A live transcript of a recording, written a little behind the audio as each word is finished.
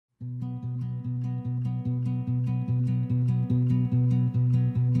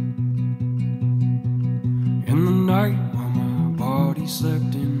he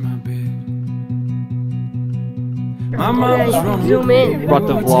slept in my bed. My mom was running. Zoom in. Brought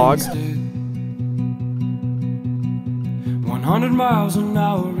the vlog. 100 miles an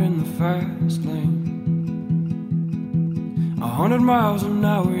hour in the fast lane. 100 miles an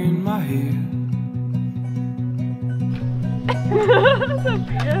hour in my head.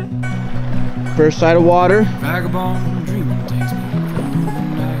 First sight of water. Vagabond dreaming takes me through the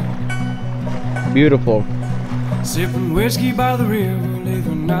night. Beautiful. Sipping whiskey by the river,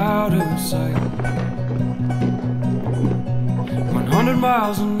 living out of sight. 100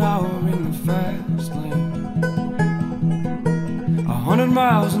 miles an hour in the fast lane. 100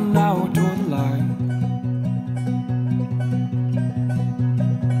 miles an hour toward the light.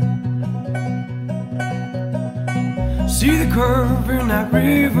 See the curve in that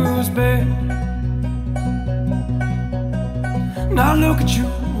river's bed. Now look at you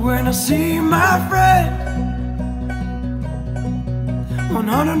when I see my friend.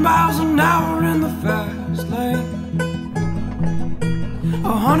 100 miles an hour in the fast lane.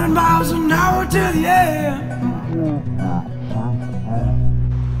 100 miles an hour to the end.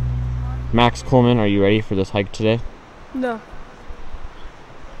 Max Coleman, are you ready for this hike today? No,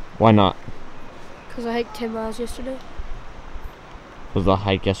 Why not? because I hiked 10 miles yesterday. Was the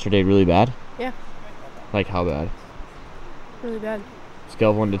hike yesterday really bad? Yeah, Like how bad? really bad.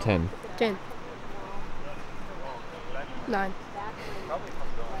 Scale of 1 to 10. 10. 9.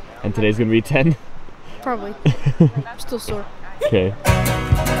 And today's gonna be 10? Probably. I'm still sore. Okay.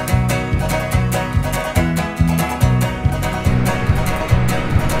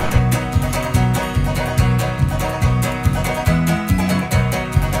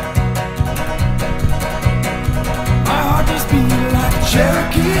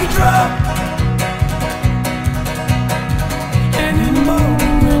 Cherokee drum. Anymore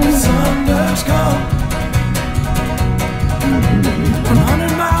when the sun does come.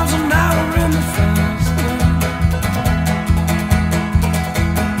 100 miles an hour in the fast lane.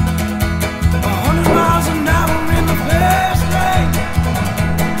 100 miles an hour in the fast lane.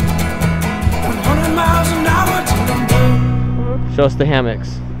 100 miles an hour till I'm done. Show us the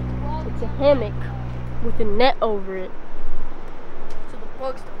hammocks. It's a hammock with a net over it. So the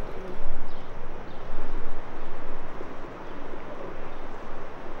bugs don't get in.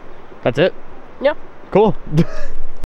 That's it? Yeah. Cool.